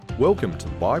Welcome to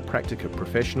the Biopractica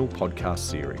Professional Podcast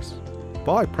Series.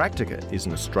 Biopractica is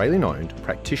an Australian-owned,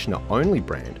 practitioner-only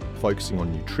brand focusing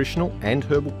on nutritional and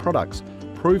herbal products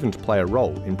proven to play a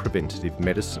role in preventative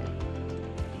medicine.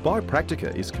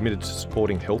 Biopractica is committed to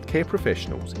supporting healthcare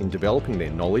professionals in developing their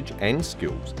knowledge and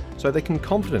skills so they can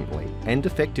confidently and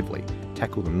effectively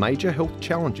tackle the major health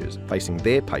challenges facing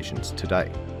their patients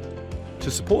today. To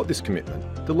support this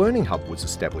commitment, the Learning Hub was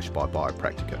established by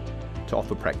Biopractica to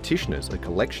offer practitioners a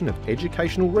collection of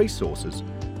educational resources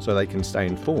so they can stay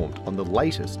informed on the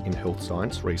latest in health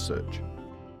science research.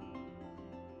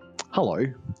 Hello,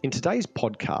 in today's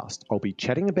podcast, I'll be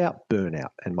chatting about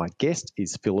burnout, and my guest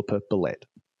is Philippa Billette.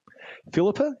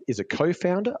 Philippa is a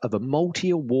co-founder of a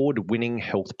multi-award-winning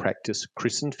health practice,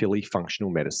 Chris and Philly Functional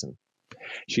Medicine.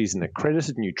 She's an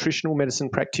accredited nutritional medicine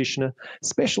practitioner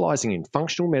specialising in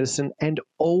functional medicine and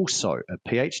also a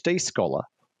PhD scholar,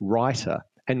 writer,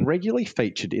 and regularly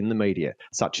featured in the media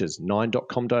such as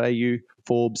 9.com.au,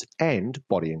 Forbes, and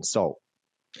Body and Soul.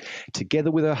 Together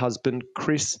with her husband,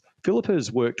 Chris, Philippa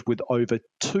has worked with over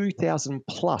 2,000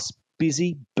 plus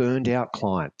busy, burned out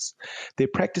clients. Their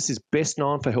practice is best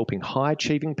known for helping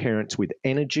high-achieving parents with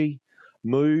energy,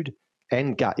 mood,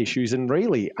 and gut issues, and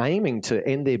really aiming to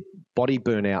end their body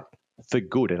burnout for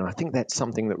good. And I think that's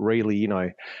something that really,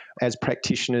 as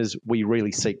practitioners, we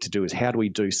really seek to do is how do we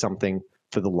do something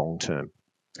for the long term?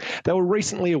 They were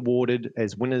recently awarded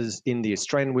as winners in the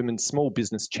Australian Women's Small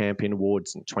Business Champion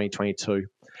Awards in 2022,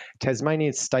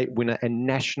 Tasmania's state winner and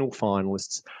national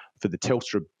finalists for the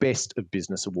Telstra Best of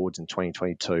Business Awards in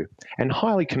 2022, and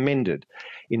highly commended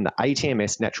in the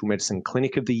ATMS Natural Medicine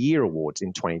Clinic of the Year Awards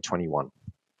in 2021.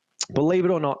 Believe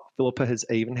it or not, Philippa has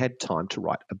even had time to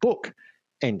write a book,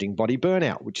 Ending Body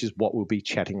Burnout, which is what we'll be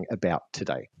chatting about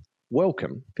today.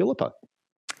 Welcome, Philippa.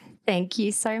 Thank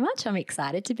you so much. I'm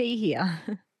excited to be here.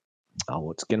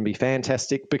 Oh, it's going to be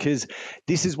fantastic because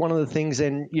this is one of the things,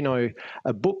 and,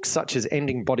 a book such as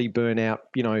Ending Body Burnout,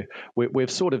 we've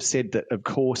sort of said that, of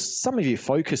course, some of your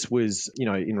focus was,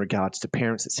 in regards to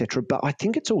parents, etc. But I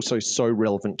think it's also so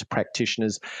relevant to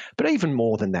practitioners, but even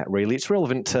more than that, really. It's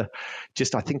relevant to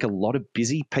just, I think, a lot of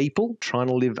busy people trying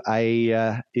to live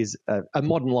a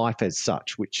modern life as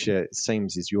such, which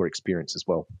seems is your experience as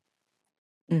well.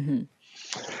 Mm-hmm.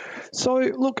 So,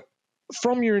 look,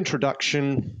 from your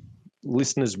introduction,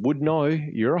 listeners would know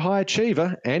you're a high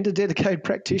achiever and a dedicated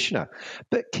practitioner.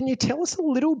 But can you tell us a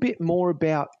little bit more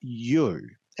about you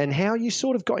and how you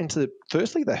sort of got into,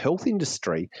 firstly, the health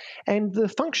industry and the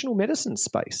functional medicine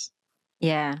space?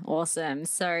 Yeah, awesome.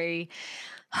 So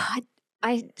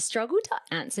I struggle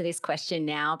to answer this question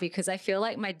now because I feel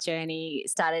like my journey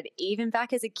started even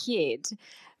back as a kid,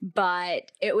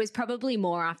 but it was probably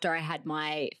more after I had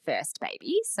my first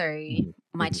baby. So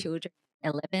my children,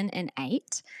 11 and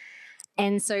 8.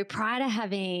 And so prior to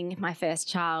having my first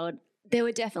child, there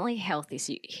were definitely health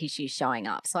issues showing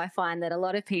up. So I find that a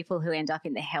lot of people who end up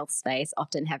in the health space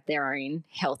often have their own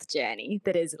health journey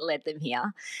that has led them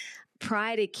here.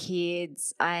 Prior to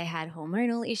kids, I had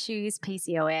hormonal issues,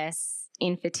 PCOS,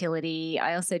 infertility.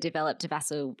 I also developed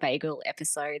vasovagal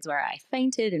episodes where I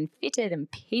fainted and fitted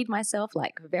and peed myself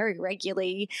like very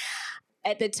regularly.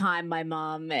 At the time, my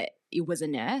mum was a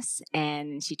nurse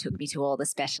and she took me to all the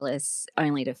specialists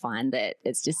only to find that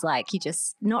it's just like you're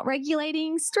just not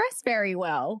regulating stress very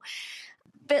well.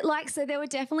 But so there were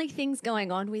definitely things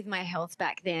going on with my health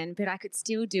back then, but I could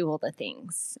still do all the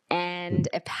things. And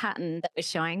a pattern that was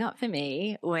showing up for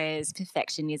me was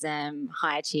perfectionism,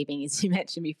 high achieving, as you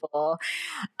mentioned before,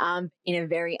 in a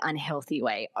very unhealthy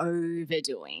way,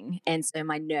 overdoing. And so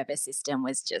my nervous system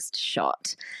was just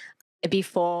shot.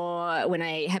 Before, when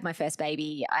I had my first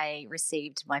baby, I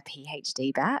received my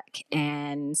PhD back.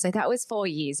 And so that was 4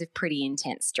 years of pretty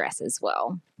intense stress as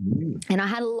well. And I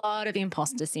had a lot of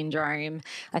imposter syndrome.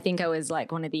 I think I was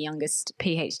like one of the youngest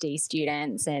PhD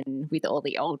students and with all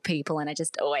the old people. And I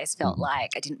just always felt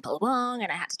like I didn't belong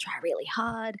and I had to try really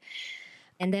hard.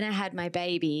 And then I had my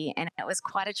baby and it was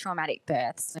quite a traumatic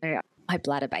birth. So my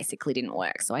bladder basically didn't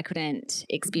work. So I couldn't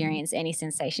experience any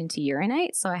sensation to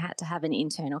urinate. So I had to have an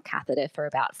internal catheter for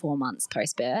about 4 months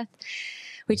post-birth,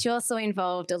 which also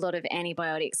involved a lot of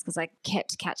antibiotics because I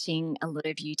kept catching a lot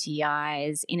of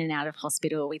UTIs, in and out of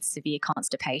hospital with severe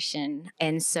constipation.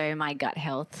 And so my gut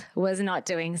health was not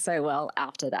doing so well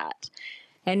after that.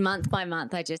 And month by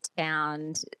month, I just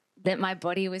found that my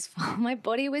body was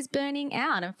burning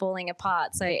out and falling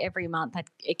apart. So every month I'd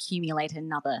accumulate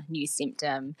another new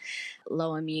symptom,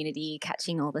 low immunity,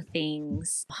 catching all the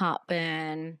things,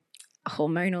 heartburn,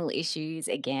 hormonal issues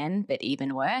again, but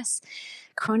even worse,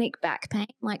 chronic back pain.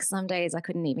 Like some days I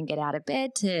couldn't even get out of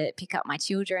bed to pick up my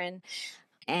children.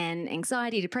 and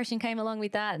anxiety, depression came along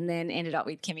with that, and then ended up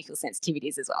with chemical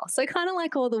sensitivities as well. So kind of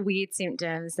like all the weird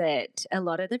symptoms that a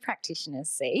lot of the practitioners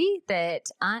see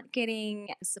that aren't getting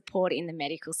support in the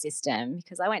medical system.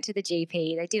 Because I went to the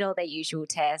GP, they did all their usual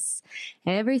tests,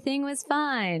 everything was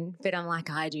fine, but I'm like,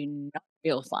 I do not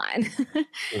feel fine.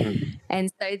 Mhm.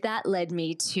 And so that led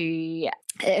me to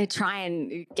try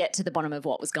and get to the bottom of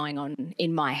what was going on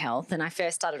in my health. And I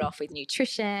first started off with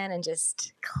nutrition and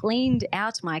just cleaned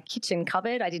out my kitchen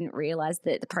cupboard. I didn't realize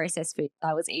that the processed food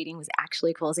I was eating was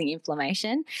actually causing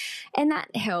inflammation. And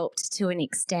that helped to an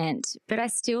extent, but I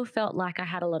still felt like I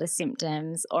had a lot of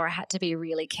symptoms, or I had to be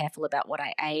really careful about what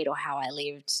I ate or how I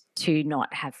lived to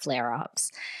not have flare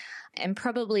ups. And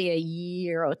probably a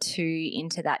year or two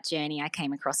into that journey, I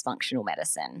came across functional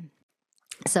medicine.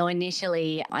 So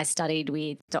initially, I studied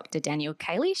with Dr. Daniel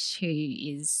Kalish,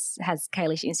 who has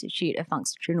Kalish Institute of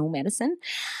Functional Medicine.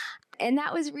 And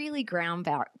that was really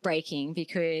groundbreaking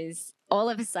because all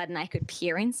of a sudden I could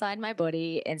peer inside my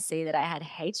body and see that I had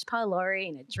H. pylori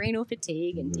and adrenal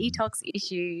fatigue and detox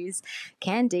issues,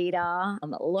 candida,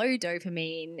 low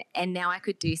dopamine. And now I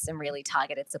could do some really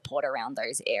targeted support around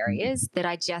those areas that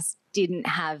I just didn't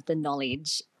have the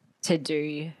knowledge to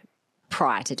do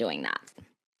prior to doing that.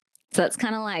 So it's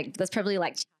kind of like, that's probably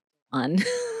like one.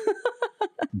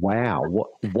 Wow,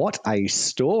 what a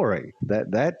story!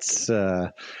 That's so.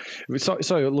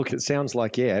 Look, it sounds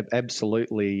like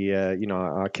absolutely.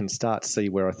 I can start to see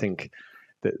where I think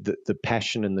the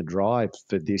passion and the drive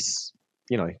for this,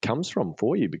 comes from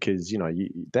for you, because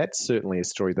that's certainly a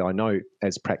story that I know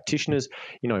as practitioners,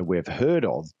 we've heard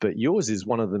of, but yours is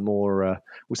one of the more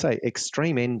we'll say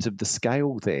extreme ends of the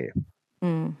scale there.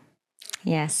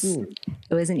 Yes,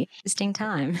 It was an interesting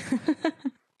time.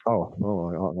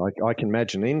 I can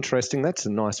imagine. Interesting. That's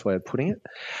a nice way of putting it.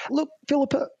 Look,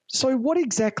 Philippa, so what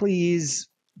exactly is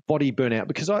body burnout?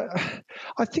 Because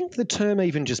I think the term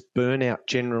even just burnout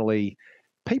generally,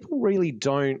 people really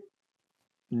don't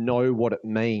know what it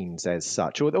means as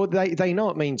such. Or they know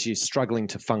it means you're struggling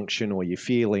to function, or you're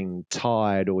feeling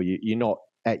tired, or you're not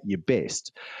at your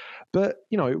best. But,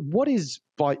 what is,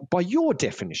 by your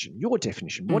definition,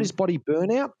 what is body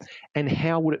burnout, and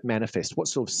how would it manifest? What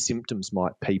sort of symptoms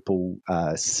might people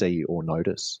see or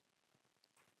notice?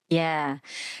 Yeah.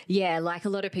 Yeah. Like a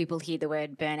lot of people hear the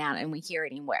word burnout and we hear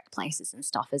it in workplaces and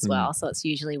stuff as well. So it's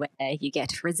usually where you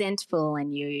get resentful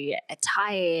and you are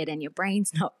tired and your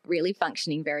brain's not really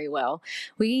functioning very well.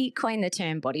 We coined the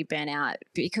term body burnout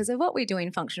because of what we do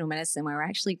in functional medicine, where we're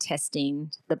actually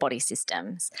testing the body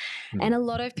systems. And a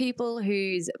lot of people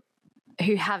who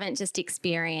haven't just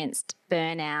experienced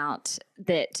burnout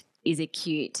that is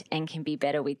acute and can be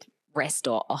better with rest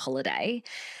or a holiday.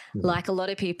 Like a lot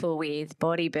of people with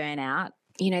body burnout,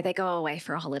 they go away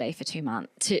for a holiday for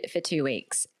 2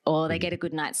 weeks, or they get a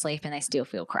good night's sleep and they still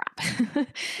feel crap.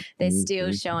 They're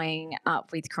still showing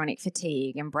up with chronic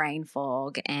fatigue and brain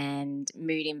fog and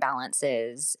mood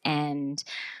imbalances. And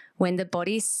when the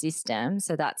body system,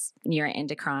 so that's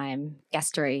neuroendocrine,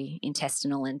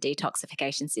 gastrointestinal, and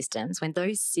detoxification systems, when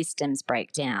those systems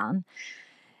break down,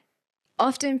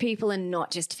 often people are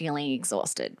not just feeling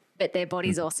exhausted, but their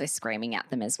body's also screaming at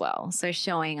them as well. So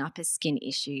showing up as skin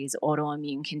issues,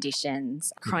 autoimmune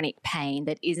conditions, chronic pain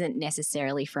that isn't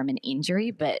necessarily from an injury,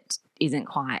 but isn't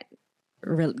quite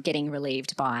getting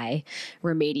relieved by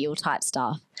remedial type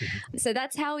stuff. So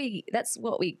that's how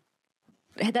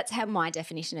my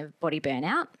definition of body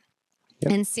burnout.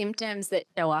 Yep. And symptoms that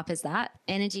show up as that: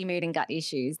 energy, mood, and gut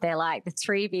issues. They're like the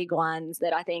three big ones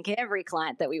that I think every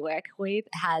client that we work with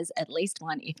has at least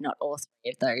one, if not all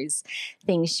three of those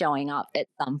things showing up at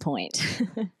some point.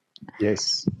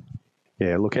 Yes.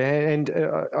 Yeah, look, and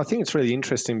I think it's really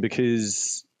interesting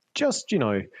because just,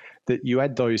 that you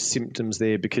add those symptoms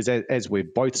there, because as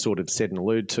we've both sort of said and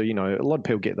alluded to, a lot of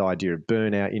people get the idea of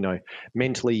burnout,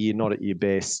 mentally you're not at your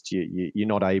best, you're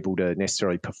not able to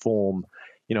necessarily perform.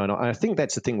 And I think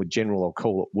that's the thing with general, I'll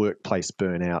call it workplace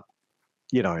burnout,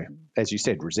 as you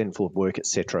said, resentful of work,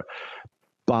 etc.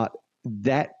 But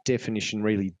that definition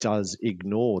really does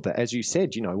ignore that, as you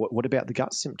said, what about the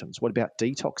gut symptoms? What about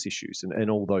detox issues and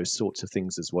all those sorts of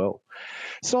things as well?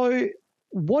 So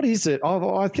what is it?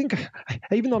 I think,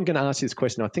 even though I'm going to ask you this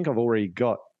question, I think I've already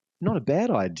got not a bad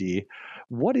idea.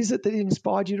 What is it that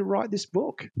inspired you to write this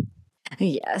book?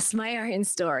 Yes, my own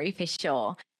story for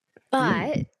sure.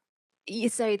 But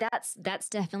so that's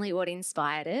definitely what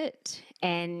inspired it.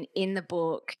 And in the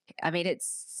book, I mean,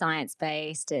 it's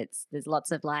science-based. There's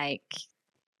lots of like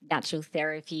natural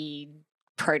therapy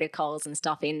protocols and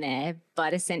stuff in there,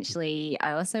 but essentially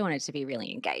I also wanted to be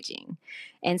really engaging.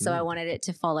 And so I wanted it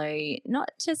to follow not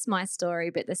just my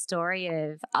story, but the story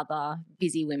of other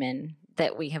busy women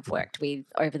that we have worked with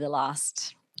over the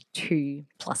last 2+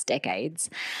 decades.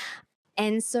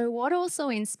 And so what also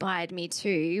inspired me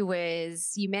too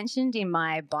was you mentioned in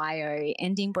my bio,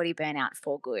 ending body burnout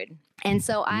for good. And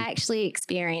so I actually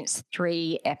experienced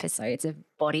 3 episodes of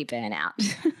body burnout.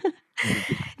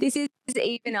 This is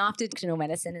even after functional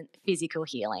medicine and physical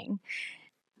healing.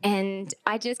 And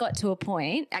I just got to a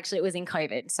point, actually, it was in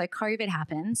COVID. So COVID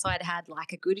happened. So I'd had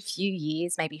like a good few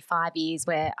years, maybe 5 years,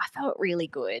 where I felt really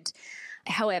good.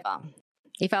 However,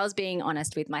 if I was being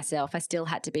honest with myself, I still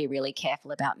had to be really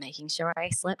careful about making sure I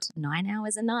slept 9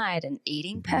 hours a night and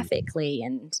eating perfectly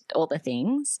and all the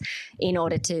things in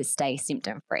order to stay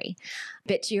symptom free.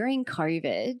 But during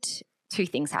COVID, 2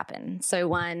 things happened. So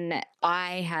one,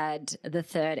 I had the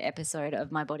 3rd episode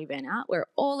of my body burnout where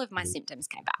all of my symptoms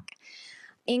came back,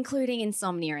 including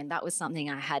insomnia. And that was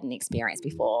something I hadn't experienced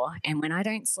before. And when I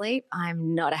don't sleep,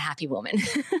 I'm not a happy woman.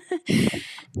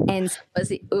 And so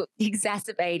it was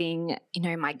exacerbating,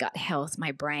 my gut health,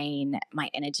 my brain, my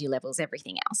energy levels,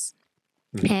 everything else.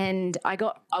 And I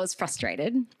was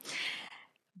frustrated.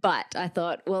 But I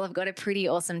thought, well, I've got a pretty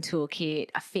awesome toolkit.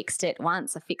 I fixed it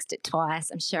once, I fixed it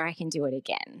twice. I'm sure I can do it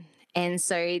again. And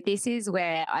so this is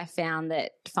where I found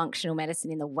that functional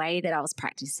medicine, in the way that I was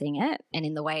practicing it and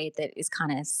in the way that is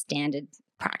kind of standard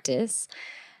practice,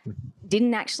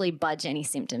 didn't actually budge any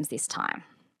symptoms this time.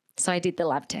 So I did the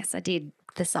lab tests, I did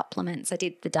the supplements, I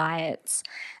did the diets.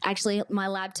 Actually, my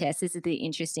lab tests, this is the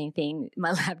interesting thing,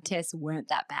 my lab tests weren't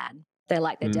that bad.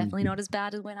 They're definitely not as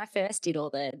bad as when I first did all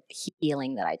the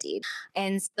healing that I did.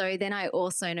 And so then I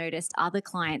also noticed other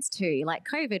clients too, like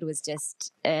COVID was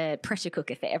just a pressure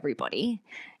cooker for everybody.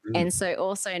 And so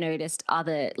also noticed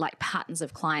other patterns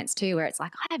of clients too, where it's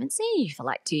like, I haven't seen you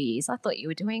for 2 years. I thought you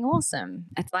were doing awesome.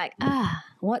 It's like,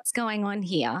 what's going on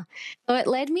here? So it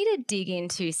led me to dig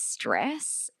into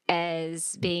stress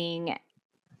as being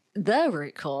the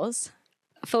root cause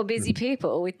for busy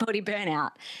people with body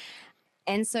burnout.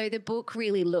 And so the book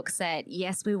really looks at,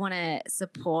 yes, we want to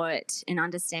support and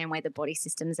understand where the body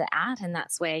systems are at. And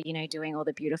that's where, doing all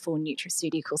the beautiful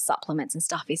nutraceutical supplements and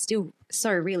stuff is still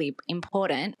so really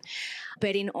important.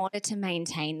 But in order to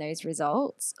maintain those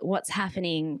results, what's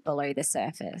happening below the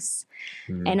surface?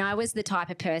 And I was the type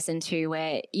of person too,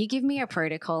 where you give me a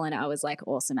protocol and I was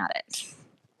awesome at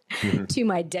it to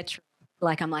my detriment.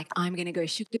 I'm going to go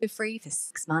sugar free for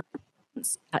 6 months.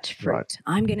 Touch fruit. Right.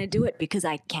 I'm going to do it because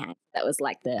I can. That was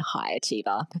the high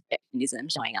achiever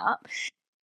perfectionism showing up.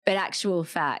 But actual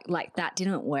fact, that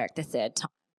didn't work the 3rd time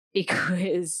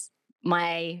because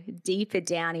my deeper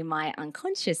down in my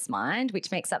unconscious mind,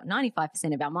 which makes up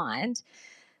 95% of our mind,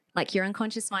 your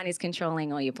unconscious mind is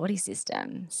controlling all your body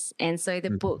systems. And so the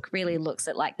book really looks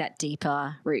at that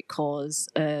deeper root cause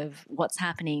of what's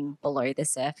happening below the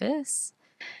surface.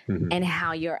 And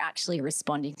how you're actually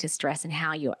responding to stress and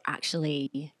how you're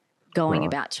actually going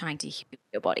about trying to heal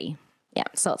your body. Yeah.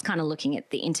 So it's kind of looking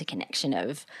at the interconnection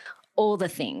of all the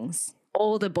things,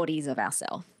 all the bodies of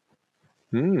ourselves.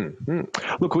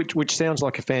 Look, which sounds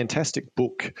like a fantastic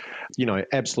book,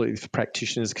 absolutely for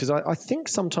practitioners, because I think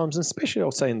sometimes, and especially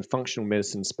I'll say in the functional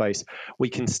medicine space, we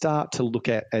can start to look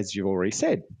at, as you've already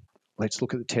said, let's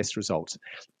look at the test results.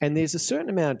 And there's a certain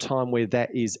amount of time where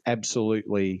that is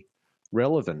absolutely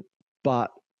relevant,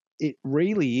 but it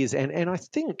really is. And I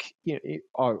think,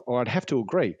 I'd have to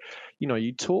agree,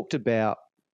 you talked about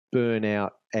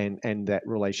burnout and that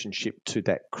relationship to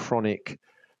that chronic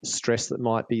stress that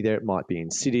might be there. It might be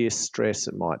insidious stress,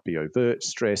 it might be overt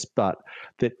stress, but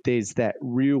that there's that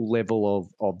real level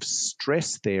of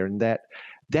stress there, and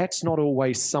that's not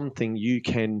always something you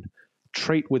can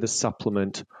treat with a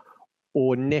supplement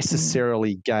or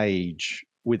necessarily gauge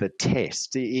with a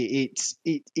test. It's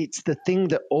the thing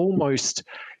that almost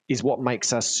is what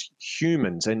makes us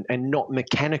humans and not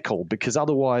mechanical, because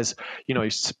otherwise,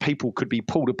 people could be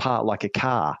pulled apart like a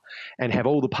car and have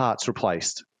all the parts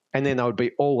replaced, and then they would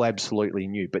be all absolutely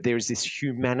new. But there is this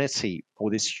humanity or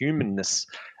this humanness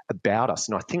about us,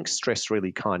 and I think stress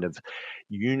really kind of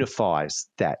unifies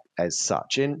that as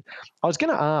such. And I was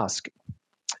going to ask,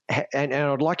 and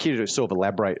I'd like you to sort of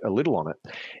elaborate a little on it,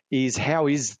 is how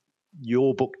is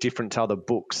your book different to other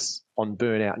books on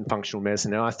burnout and functional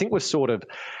medicine? And I think we've sort of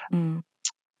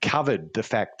covered the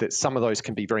fact that some of those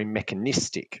can be very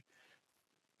mechanistic.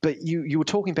 But you were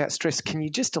talking about stress. Can you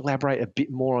just elaborate a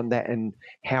bit more on that and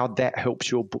how that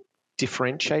helps your book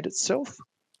differentiate itself?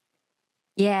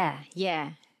 Yeah.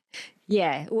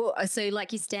 Well, so your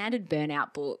standard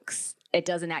burnout books, it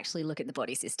doesn't actually look at the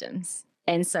body systems.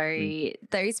 And so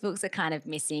those books are kind of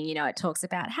missing, it talks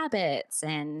about habits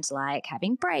and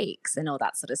having breaks and all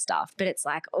that sort of stuff. But it's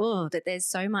that there's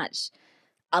so much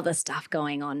other stuff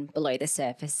going on below the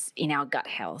surface in our gut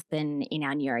health and in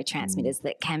our neurotransmitters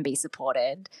that can be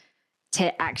supported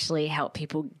to actually help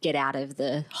people get out of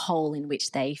the hole in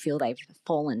which they feel they've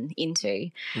fallen into.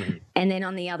 Mm-hmm. And then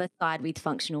on the other side, with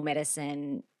functional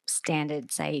medicine,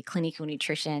 standard, say, clinical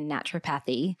nutrition,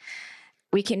 naturopathy,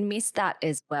 we can miss that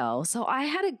as well. So I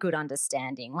had a good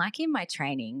understanding. Like in my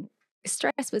training,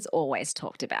 stress was always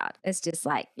talked about. It's just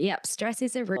like, yep, stress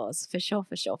is a real cause for sure,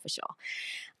 for sure, for sure.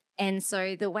 And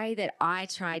so the way that I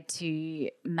tried to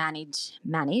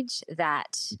manage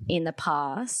that in the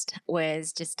past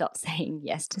was just stop saying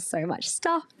yes to so much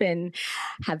stuff and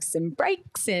have some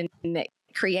breaks and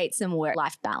create some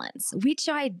work-life balance, which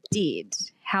I did.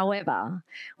 However,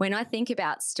 when I think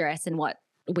about stress and what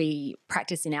we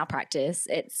practice in our practice,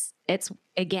 it's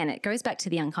again, it goes back to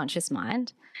the unconscious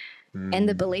mind and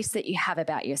the beliefs that you have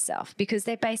about yourself, because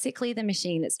they're basically the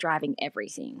machine that's driving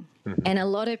everything. And a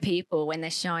lot of people, when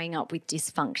they're showing up with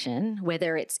dysfunction,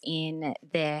 whether it's in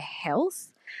their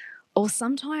health or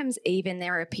sometimes even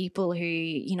there are people who,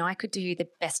 you know, I could do the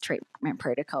best treatment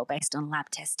protocol based on lab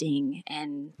testing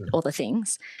and all the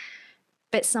things,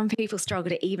 but some people struggle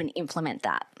to even implement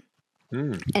that.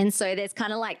 And so there's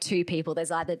kind of like two people.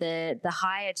 There's either the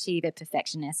high achiever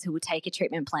perfectionist who will take a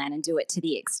treatment plan and do it to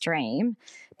the extreme,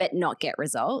 but not get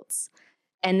results.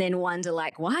 And then wonder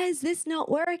like, why is this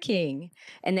not working?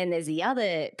 And then there's the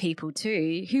other people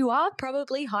too, who are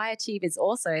probably high achievers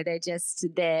also. They're just,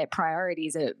 their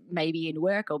priorities are maybe in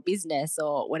work or business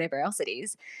or whatever else it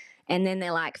is. And then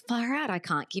they're like, far out, I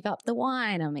can't give up the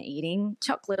wine. I'm eating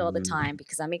chocolate all the time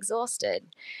because I'm exhausted.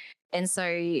 And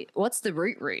so what's the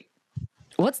root?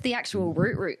 What's the actual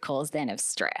root cause then of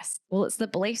stress? Well, it's the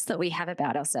beliefs that we have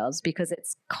about ourselves, because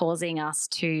it's causing us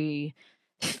to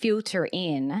filter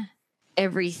in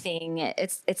everything.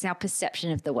 It's our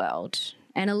perception of the world.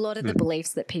 And a lot of the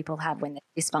beliefs that people have when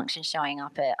there's dysfunction showing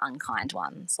up are unkind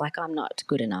ones, like I'm not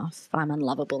good enough, I'm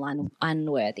unlovable,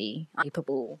 unworthy,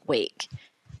 incapable, weak.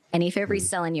 And if every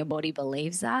cell in your body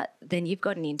believes that, then you've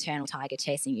got an internal tiger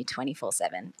chasing you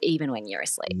 24/7, even when you're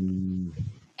asleep.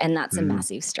 And that's a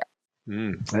massive stress.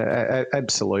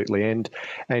 Absolutely,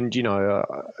 and you know,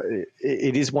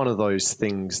 it is one of those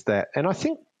things that, and I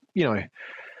think, you know,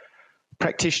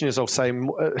 practitioners, I'll say,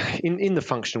 in the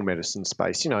functional medicine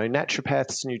space, you know,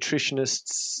 naturopaths,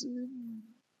 nutritionists,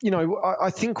 you know, I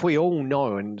think we all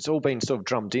know, and it's all been sort of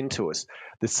drummed into us,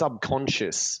 the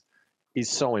subconscious is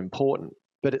so important.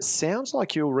 But it sounds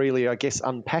like you're really, I guess,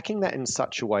 unpacking that in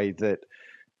such a way that,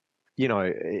 you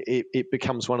know, it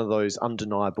becomes one of those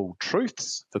undeniable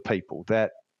truths for people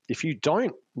that if you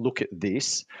don't look at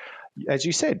this, as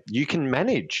you said, you can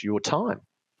manage your time.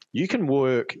 You can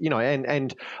work, you know,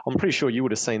 and I'm pretty sure you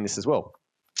would have seen this as well.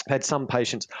 I've had some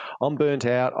patients, I'm burnt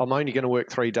out, I'm only going to work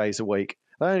 3 days a week.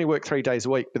 They only work 3 days a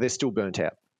week, but they're still burnt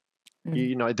out.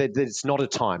 You know, that it's not a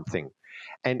time thing.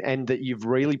 And that you've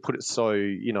really put it so,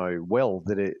 you know, well,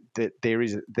 that there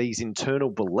is these internal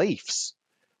beliefs,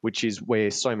 which is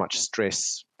where so much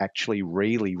stress actually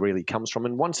really, really comes from.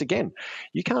 And once again,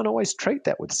 you can't always treat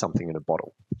that with something in a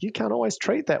bottle. You can't always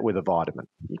treat that with a vitamin.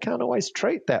 You can't always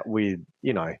treat that with,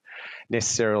 you know,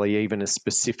 necessarily even a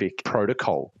specific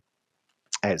protocol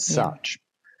as such.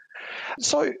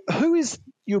 So who is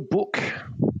your book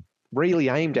really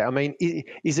aimed at? I mean,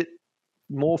 is it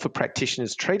more for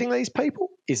practitioners treating these people?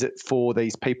 Is it for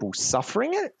these people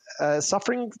suffering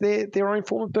their own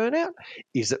form of burnout?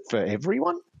 Is it for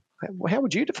everyone? How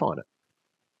would you define it?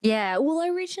 Yeah, well,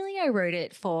 originally I wrote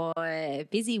it for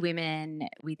busy women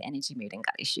with energy, mood, and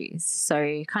gut issues.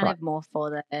 So kind of more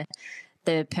for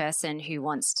the person who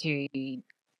wants to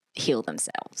heal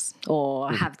themselves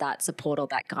or have that support or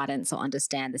that guidance or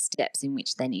understand the steps in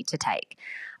which they need to take.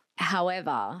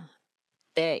 However,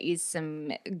 there is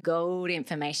some gold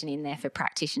information in there for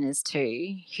practitioners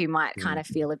too, who might kind of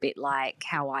feel a bit like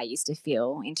how I used to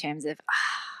feel in terms of,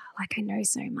 like I know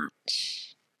so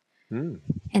much.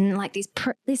 And like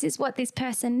this is what this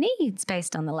person needs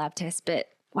based on the lab test, but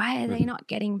why are they not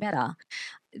getting better?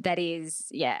 That is,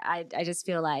 I just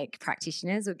feel like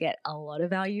practitioners will get a lot of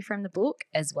value from the book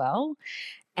as well,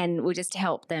 and will just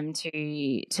help them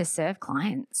to serve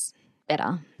clients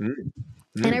better.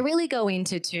 And I really go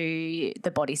into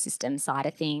the body system side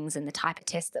of things and the type of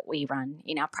tests that we run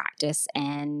in our practice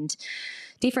and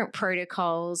different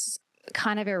protocols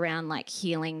kind of around like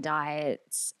healing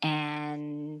diets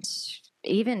and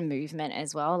even movement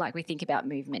as well. Like we think about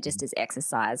movement just as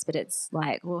exercise, but it's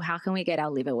like, well, how can we get our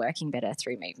liver working better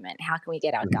through movement? How can we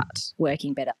get our gut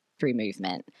working better through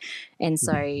movement? And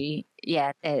so,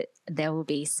 there will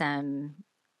be some,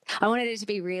 I wanted it to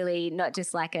be really not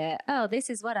just like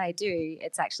this is what I do.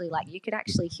 It's actually like you could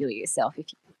actually heal yourself if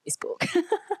you this book.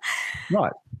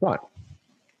 Right, right.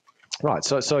 Right.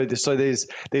 So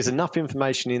there's enough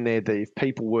information in there that if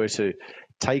people were to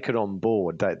take it on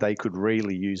board, they could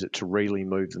really use it to really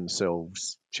move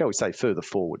themselves, shall we say, further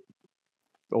forward,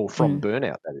 or from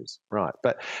burnout, that is. Right.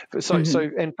 But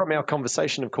and from our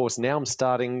conversation, of course, now I'm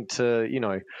starting to,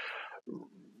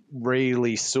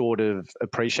 really sort of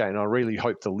appreciate, and I really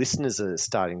hope the listeners are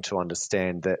starting to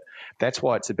understand that that's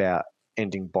why it's about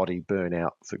ending body burnout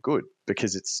for good,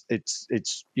 because it's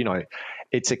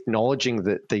acknowledging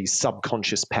that these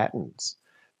subconscious patterns,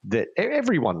 that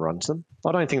everyone runs them.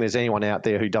 I don't think there's anyone out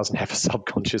there who doesn't have a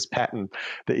subconscious pattern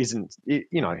that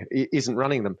isn't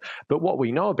running them. But what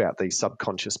we know about these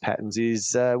subconscious patterns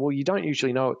is, you don't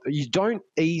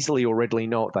easily or readily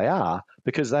know what they are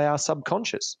because they are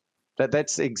subconscious.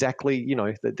 That's exactly,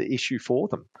 the issue for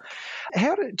them.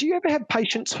 Do you ever have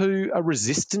patients who are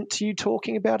resistant to you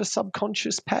talking about a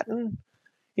subconscious pattern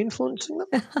influencing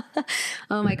them?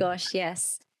 Oh my gosh,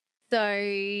 yes. So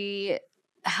I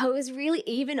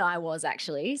was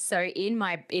actually. So in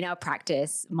our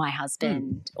practice, my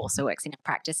husband also works in a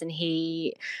practice, and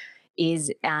he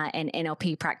is an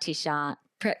NLP practitioner,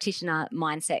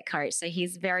 mindset coach. So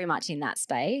he's very much in that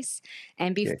space.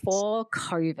 And before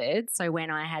COVID, so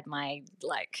when I had my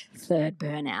third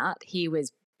burnout, he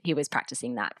was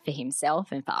practicing that for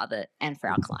himself and for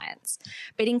our clients,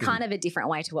 but in kind of a different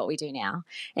way to what we do now.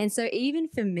 And so even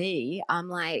for me, I'm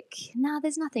like, no,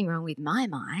 there's nothing wrong with my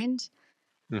mind.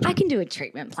 I can do a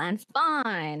treatment plan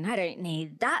fine. I don't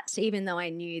need that, even though I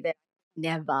knew that I'd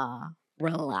never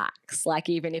relax. Like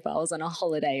even if I was on a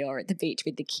holiday or at the beach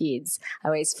with the kids, I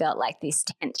always felt like this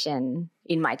tension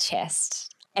in my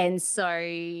chest. And so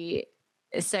to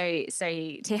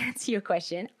answer your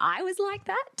question, I was like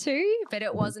that too, but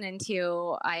it wasn't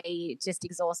until I just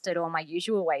exhausted all my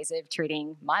usual ways of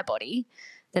treating my body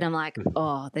that I'm like,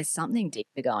 oh, there's something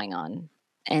deeper going on.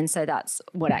 And so that's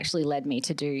what actually led me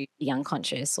to do the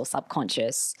unconscious or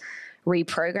subconscious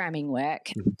reprogramming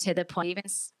work, to the point even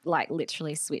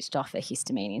literally switched off a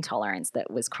histamine intolerance that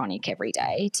was chronic every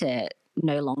day to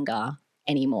no longer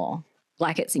anymore.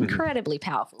 It's incredibly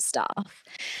powerful stuff.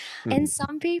 And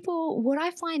some people, what I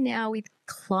find now with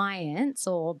clients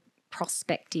or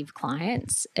prospective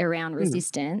clients around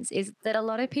resistance is that a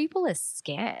lot of people are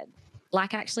scared.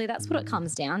 Actually, that's what it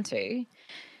comes down to,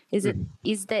 is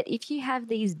that if you have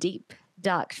these deep,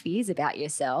 dark fears about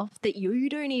yourself that you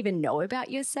don't even know about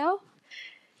yourself,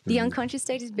 the unconscious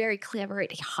state is very clever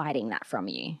at hiding that from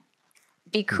you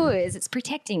because it's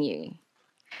protecting you.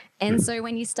 And so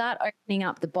when you start opening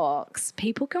up the box,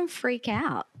 people can freak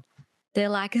out. They're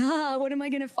like, what am I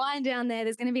going to find down there?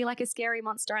 There's going to be a scary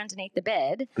monster underneath the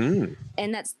bed.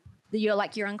 And that's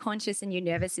your unconscious and your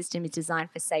nervous system is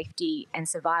designed for safety and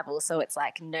survival. So it's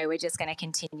like, no, we're just going to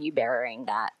continue burying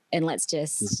that. And let's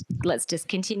just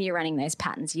continue running those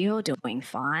patterns. You're doing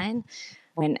fine,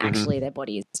 when actually their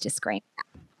body is just screaming.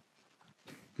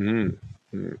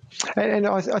 And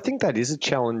I think that is a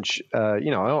challenge.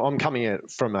 I'm coming at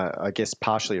it from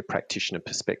partially a practitioner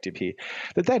perspective here.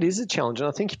 That is a challenge, and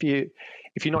I think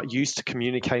if you're not used to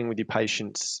communicating with your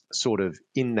patients sort of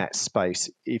in that space,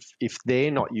 if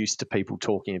they're not used to people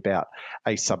talking about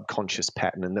a subconscious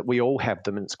pattern, and that we all have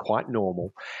them and it's quite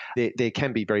normal, there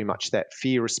can be very much that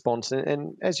fear response.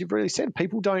 And as you've really said,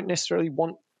 people don't necessarily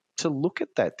want to look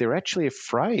at that. They're actually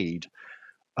afraid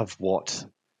of what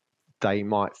they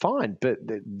might find. But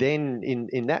then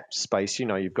in that space,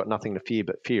 you've got nothing to fear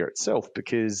but fear itself,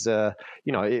 because,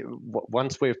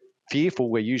 once we're fearful,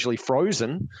 we're usually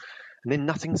frozen, and then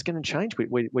nothing's going to change.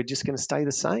 We're just going to stay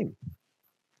the same.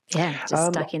 Yeah,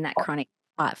 just stuck in that chronic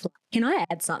life. Can I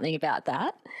add something about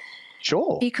that?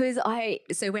 Sure. Because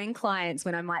when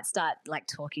I might start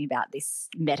talking about this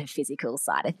metaphysical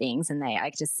side of things, and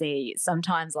I just see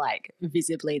sometimes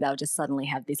visibly they'll just suddenly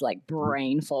have this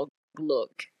brain fog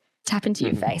look tap into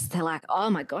your face. They're like,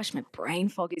 oh my gosh, my brain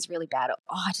fog is really bad.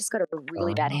 Oh, I just got a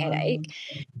really bad headache.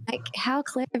 How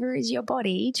clever is your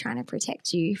body trying to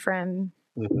protect you from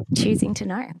choosing to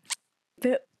know?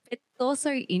 But it's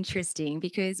also interesting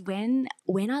because when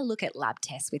I look at lab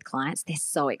tests with clients, they're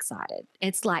so excited.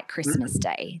 It's like Christmas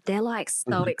Day. They're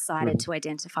so excited to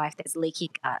identify if there's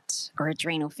leaky gut or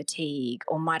adrenal fatigue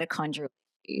or mitochondrial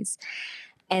issues.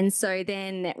 And so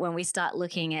then when we start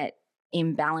looking at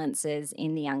imbalances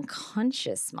in the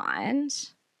unconscious mind,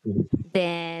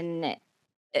 then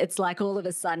it's all of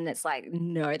a sudden it's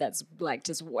no, that's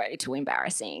just way too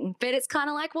embarrassing. But it's kind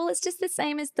of well, it's just the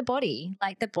same as the body.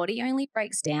 The body only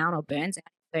breaks down or burns out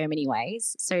in so many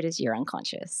ways. So does your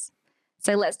unconscious.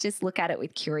 So let's just look at it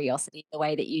with curiosity, the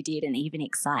way that you did, and even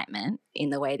excitement in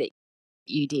the way that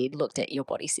you looked at your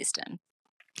body system.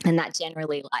 And that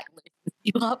generally like loosens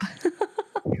you up.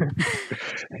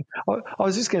 I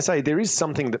was just going to say, there is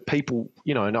something that people,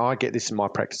 and I get this in my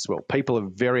practice as well. People are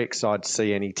very excited to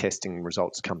see any testing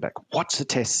results come back. What's the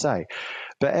test say?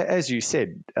 But as you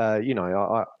said, a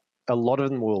lot of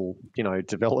them will,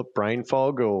 develop brain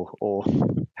fog or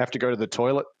have to go to the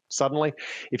toilet suddenly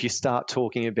if you start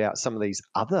talking about some of these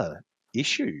other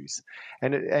issues.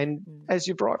 And as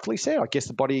you've rightfully said, I guess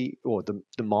the body or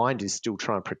the mind is still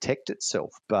trying to protect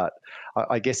itself. But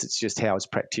I guess it's just how, as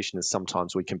practitioners,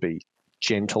 sometimes we can be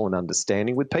gentle and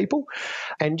understanding with people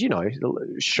and,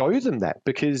 show them that,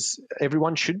 because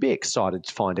everyone should be excited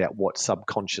to find out what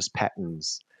subconscious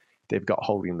patterns they've got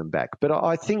holding them back. But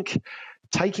I think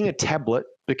taking a tablet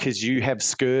because you have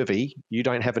scurvy, you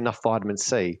don't have enough vitamin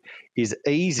C, is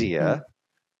easier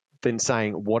than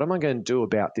saying, what am I going to do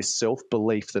about this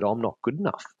self-belief that I'm not good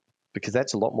enough? Because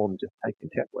that's a lot more than just taking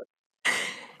a tablet.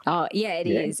 Oh, yeah, it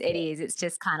is. It is. It's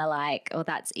just kind of like, oh,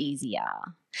 that's easier.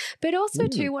 But also,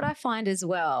 too, what I find as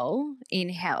well in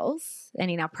health and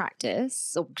in our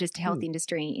practice, or just health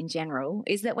industry in general,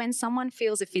 is that when someone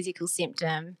feels a physical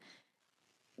symptom,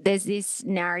 there's this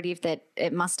narrative that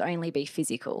it must only be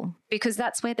physical because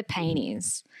that's where the pain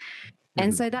is.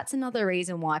 And so that's another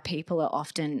reason why people are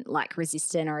often like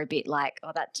resistant or a bit like,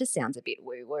 oh, that just sounds a bit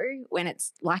woo-woo, when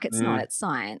it's like it's not, it's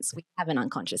science. We have an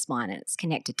unconscious mind and it's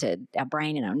connected to our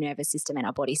brain and our nervous system and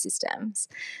our body systems.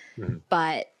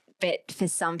 But for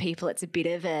some people, it's a bit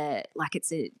of a, like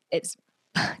it's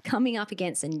coming up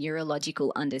against a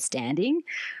neurological understanding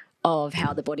of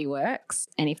how the body works.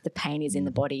 And if the pain is in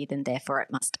the body, then therefore it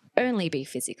must only be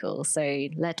physical. So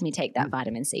let me take that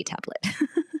vitamin C tablet.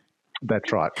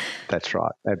 That's right. That's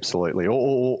right. Absolutely.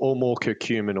 Or more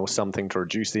curcumin or something to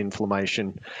reduce the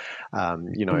inflammation,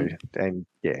 and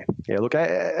yeah. Look,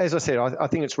 as I said, I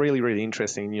think it's really, really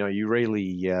interesting. You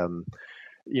really,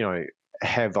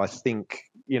 have, I think,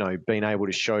 been able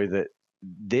to show that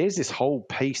there's this whole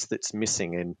piece that's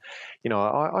missing. And,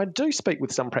 I do speak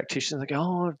with some practitioners. They go,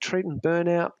 oh, treating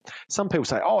burnout. Some people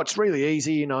say, oh, it's really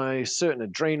easy, certain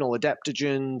adrenal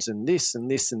adaptogens and this and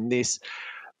this and this.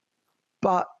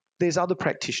 But there's other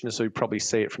practitioners who probably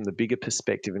see it from the bigger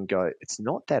perspective and go, it's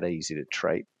not that easy to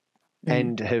treat,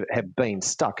 and have been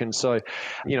stuck. And so,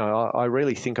 I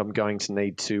really think I'm going to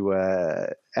need to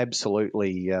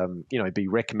absolutely, be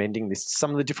recommending this to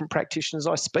some of the different practitioners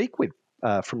I speak with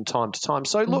from time to time.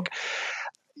 So look,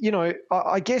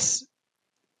 I guess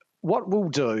what we'll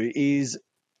do is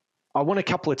I want a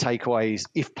couple of takeaways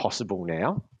if possible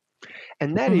now.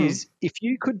 And that is, if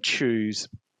you could choose,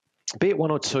 be it one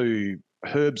or two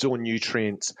herbs or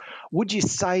nutrients, would you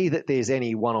say that there's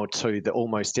any one or two that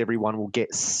almost everyone will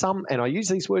get some, and I use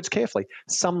these words carefully,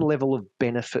 some level of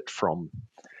benefit from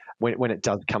when it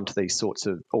does come to these sorts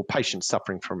of, or patients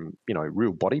suffering from,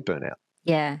 real body burnout?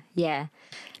 Yeah.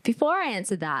 Before I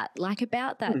answer that, like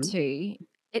about that too,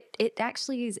 it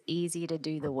actually is easier to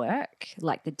do the work,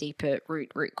 like the deeper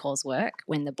root cause work,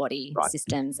 when the body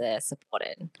systems are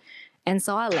supported. And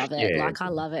so I love it. Yeah. Like I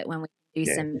love it when we do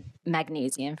some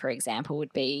magnesium, for example,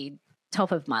 would be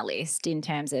top of my list in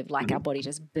terms of like our body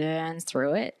just burns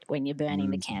through it when you're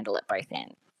burning the candle at both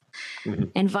ends.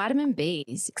 And vitamin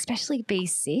Bs, especially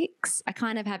B6, I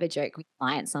kind of have a joke with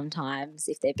clients sometimes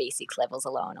if their B6 levels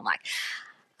are low, and I'm like,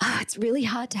 it's really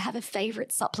hard to have a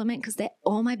favorite supplement because they're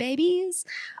all my babies.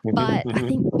 But I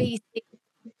think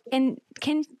B6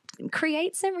 can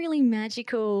create some really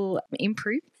magical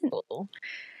improvement.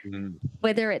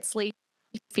 Whether it's sleep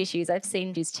issues, I've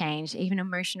seen just change, even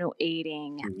emotional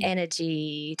eating,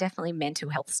 energy, definitely mental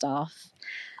health stuff.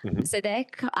 So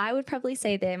I would probably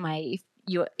say they're my,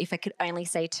 if I could only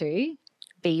say two,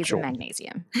 Bs and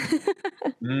magnesium.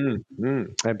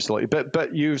 Absolutely.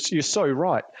 But you're so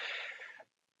right.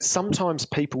 Sometimes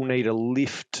people need a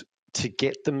lift to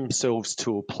get themselves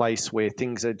to a place where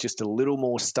things are just a little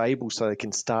more stable so they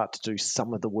can start to do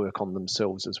some of the work on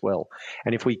themselves as well.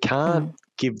 And if we can't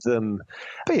give them,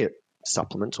 be it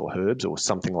supplements or herbs or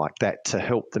something like that, to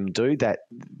help them do that,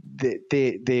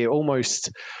 they're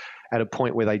almost at a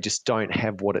point where they just don't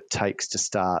have what it takes to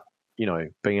start,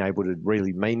 being able to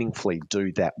really meaningfully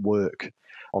do that work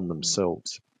on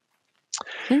themselves.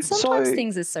 And sometimes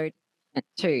things are so different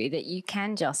too that you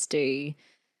can just do,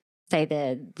 say,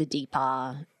 the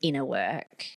deeper inner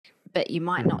work, but you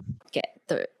might not get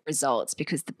the results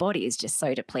because the body is just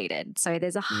so depleted. So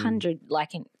there's 100,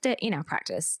 like in our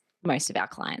practice, most of our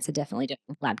clients are definitely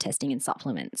doing lab testing and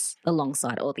supplements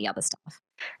alongside all the other stuff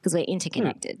because we're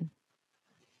interconnected.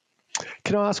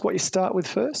 Can I ask what you start with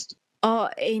first? Oh,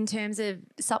 in terms of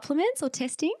supplements or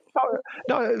testing?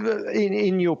 No,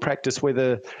 in your practice,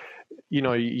 whether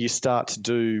you start to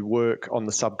do work on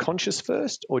the subconscious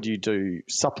first, or do you do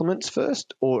supplements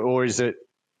first, or is it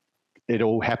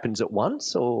all happens at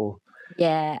once, or?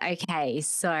 Yeah. Okay.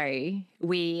 So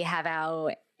we have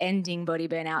our Ending Body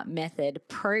Burnout Method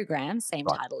program, same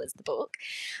Right. title as the book,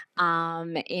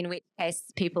 in which case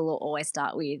people will always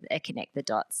start with a connect the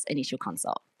dots initial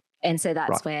consult. And so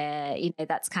that's where,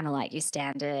 that's kind of like your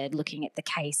standard looking at the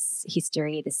case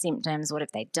history, the symptoms, what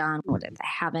have they done, what if they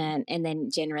haven't. And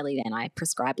then generally then I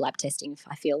prescribe lab testing if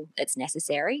I feel it's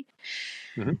necessary.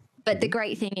 Mm-hmm. But the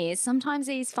great thing is sometimes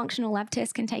these functional lab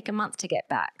tests can take a month to get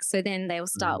back. So then they'll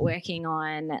start working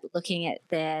on looking at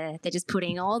they're just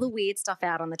putting all the weird stuff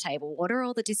out on the table. What are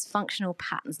all the dysfunctional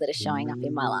patterns that are showing up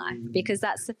in my life? Because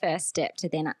that's the first step to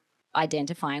then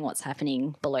identifying what's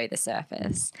happening below the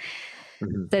surface. So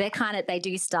they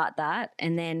do start that.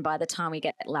 And then by the time we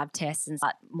get lab tests and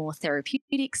start more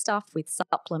therapeutic stuff with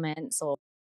supplements or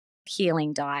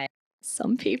healing diet,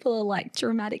 some people are like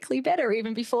dramatically better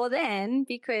even before then,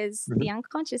 because the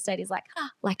unconscious state is like,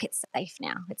 it's safe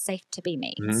now. It's safe to be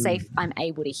me. It's safe. I'm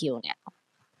able to heal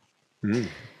now.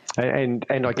 And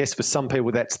I guess for some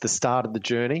people that's the start of the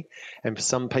journey, and for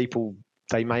some people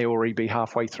they may already be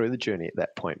halfway through the journey at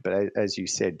that point. But as you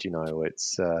said,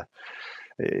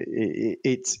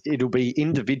 it'll be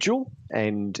individual,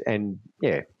 and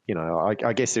yeah,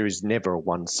 I guess there is never a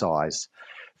one size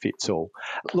fits all.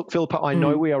 Look, Philippa, I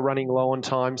know we are running low on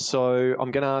time, so I'm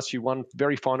going to ask you one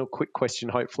very final quick question,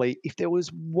 hopefully. If there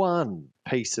was one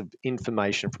piece of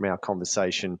information from our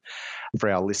conversation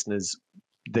for our listeners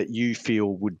that you feel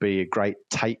would be a great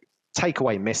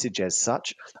takeaway message as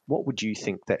such, what would you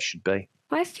think that should be?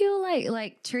 I feel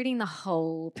like treating the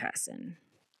whole person.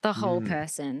 The whole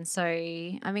person. So,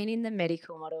 I mean, in the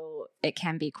medical model, it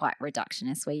can be quite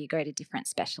reductionist where you go to different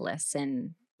specialists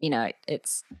and,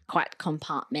 it's quite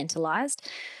compartmentalized.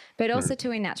 But also too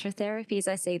in natural therapies,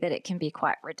 I see that it can be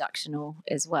quite reductional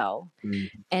as well.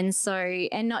 And so,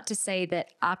 and not to say that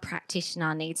our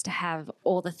practitioner needs to have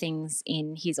all the things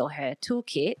in his or her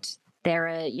toolkit. There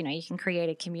are, you can create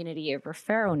a community of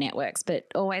referral networks, but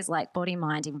always like body,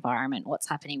 mind, environment, what's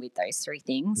happening with those three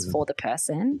things for the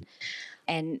person.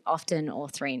 And often all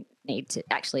three need to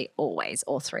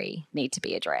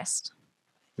be addressed.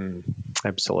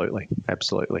 Absolutely.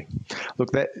 Look,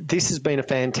 this has been a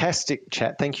fantastic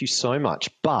chat. Thank you so much.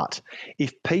 But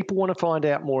if people want to find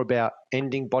out more about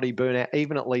ending body burnout,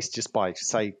 even at least just by,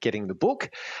 say, getting the book,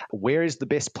 where is the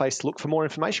best place to look for more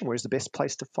information? Where is the best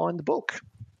place to find the book?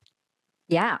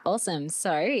 Yeah, awesome.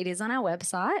 So it is on our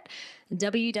website,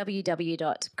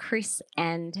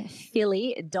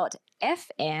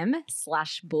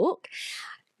 www.chrisandphilly.fm/book.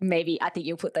 Maybe I think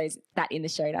you'll put that in the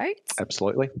show notes.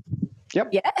 Absolutely.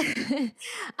 Yep. Yeah.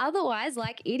 Otherwise,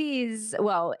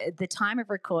 the time of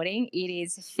recording, it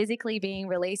is physically being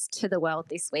released to the world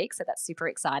this week. So that's super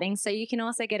exciting. So you can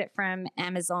also get it from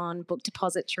Amazon, Book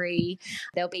Depository.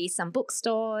 There'll be some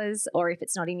bookstores, or if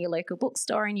it's not in your local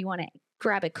bookstore and you want to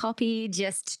grab a copy,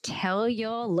 just tell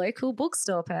your local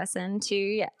bookstore person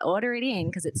to order it in,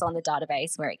 because it's on the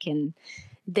database where it can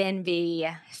then be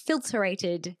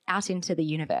filtrated out into the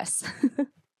universe.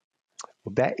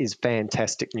 Well, that is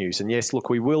fantastic news. And yes, look,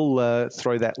 we will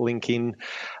throw that link in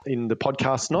the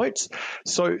podcast notes.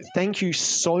 So thank you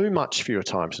so much for your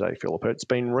time today, Philippa. It's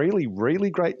been really, really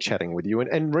great chatting with you.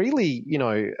 And really,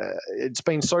 it's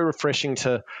been so refreshing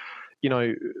to,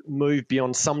 move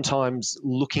beyond sometimes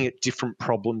looking at different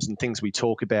problems and things we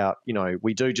talk about.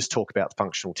 We do just talk about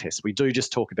functional tests. We do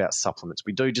just talk about supplements.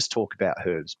 We do just talk about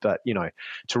herbs. But,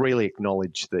 to really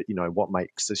acknowledge that, what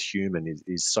makes us human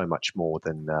is so much more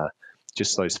than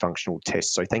just those functional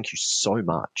tests. So thank you so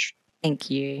much.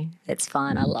 Thank you. It's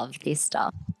fun. I love this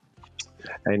stuff.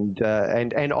 And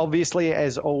obviously,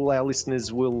 as all our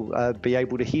listeners will be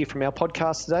able to hear from our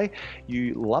podcast today,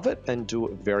 you love it and do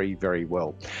it very, very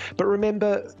well. But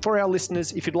remember, for our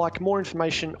listeners, if you'd like more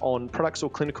information on products or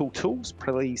clinical tools,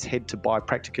 please head to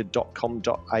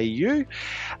biopractica.com.au.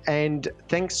 And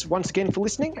thanks once again for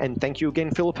listening. And thank you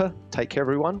again, Philippa. Take care,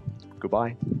 everyone.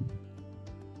 Goodbye.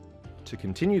 To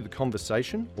continue the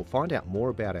conversation or find out more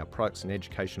about our products and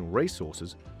educational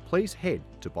resources, please head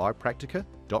to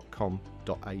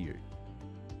biopractica.com.au.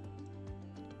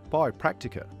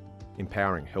 Biopractica,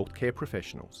 empowering healthcare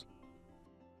professionals.